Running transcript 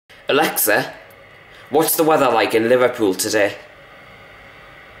Alexa, what's the weather like in Liverpool today?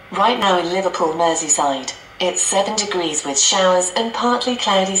 Right now in Liverpool, Merseyside, it's 7 degrees with showers and partly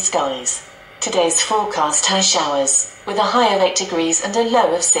cloudy skies. Today's forecast has showers, with a high of 8 degrees and a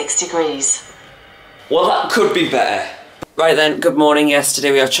low of 6 degrees. Well, that could be better. Right then, good morning. Yes,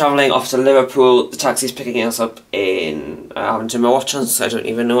 today we are travelling off to Liverpool. The taxi's picking us up in, I haven't turned my watch on, so I don't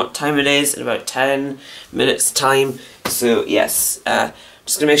even know what time it is, in about 10 minutes time. So yes,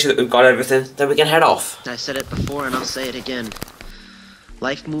 just gonna make sure that we've got everything, then we can head off. I said it before and I'll say it again.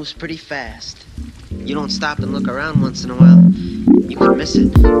 Life moves pretty fast. You don't stop and look around once in a while, you can miss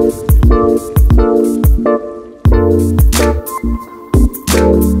it.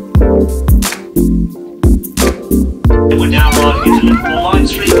 We're now arriving into Liverpool Line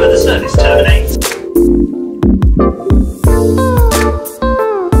Street where the service terminates.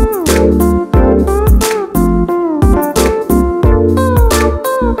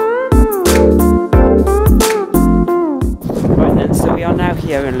 Right then, so we are now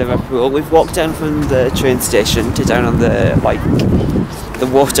here in Liverpool. We've walked down from the train station to down on the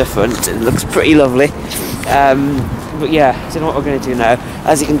waterfront. It looks pretty lovely. But yeah, I don't know what we're going to do now.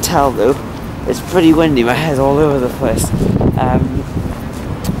 As you can tell though, it's pretty windy, my head's all over the place.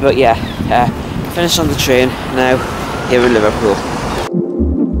 But yeah, finished on the train, now here in Liverpool.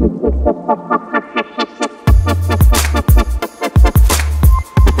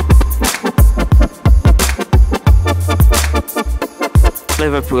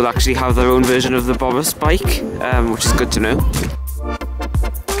 Liverpool actually have their own version of the Boris bike, which is good to know.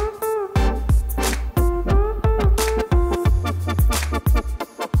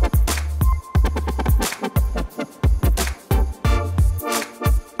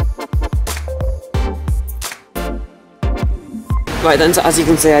 Right then, so as you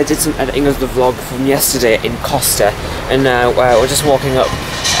can see, I did some editing of the vlog from yesterday in Costa, and now we're just walking up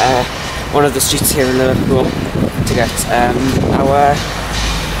one of the streets here in Liverpool to get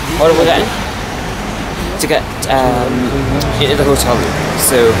what are we getting? To get into the hotel room.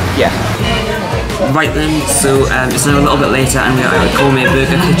 So yeah. Right then, so it's now a little bit later and we are at Gourmet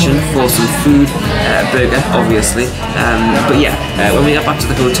Burger Kitchen for some food, burger obviously, but yeah, when we get back to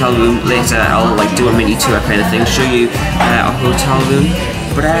the hotel room later I'll do a mini tour kind of thing, show you our hotel room,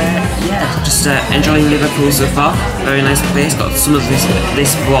 but yeah, just enjoying Liverpool so far. Very nice place, got some of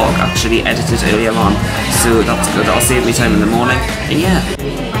this vlog actually edited earlier on, so that's good, that'll save me time in the morning, and yeah.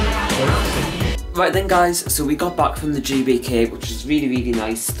 Right then guys, so we got back from the GBK, which was really, really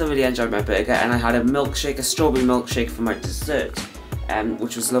nice. Thoroughly enjoyed my burger, and I had a milkshake, a strawberry milkshake for my dessert,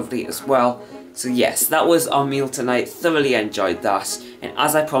 which was lovely as well. So yes, that was our meal tonight. Thoroughly enjoyed that, and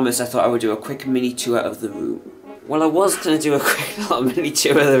as I promised, I thought I would do a quick mini tour of the room. Well, I was going to do a quick little mini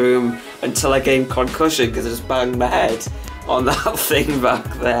tour of the room until I gained concussion because I just banged my head on that thing back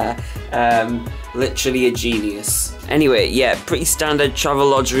there. Literally a genius. Anyway, yeah, pretty standard travel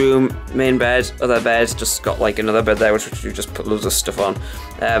lodge room, main bed, other bed, just got another bed there which we just put loads of stuff on.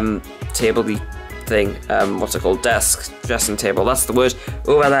 Table-y thing, what's it called, desk, dressing table, that's the word,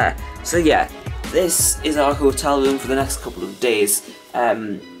 over there. So yeah, this is our hotel room for the next couple of days.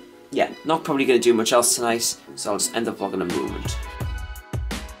 Yeah, not probably going to do much else tonight, so I'll just end the vlog in a moment.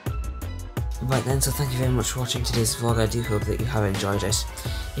 Right then, so thank you very much for watching today's vlog. I do hope that you have enjoyed it.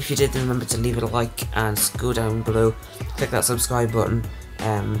 If you did, then remember to leave it a like and go down below, click that subscribe button,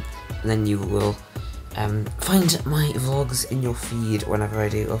 and then you will find my vlogs in your feed whenever I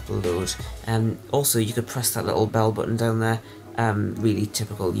do upload. Also, you could press that little bell button down there. Really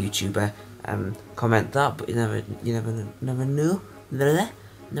typical YouTuber. Comment that, but you never know.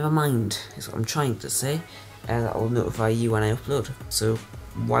 Never mind, is what I'm trying to say. That will notify you when I upload. So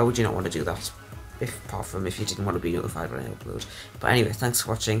why would you not want to do that? Apart from if you didn't want to be notified when I upload. But anyway, thanks for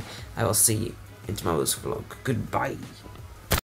watching. I will see you in tomorrow's vlog. Goodbye.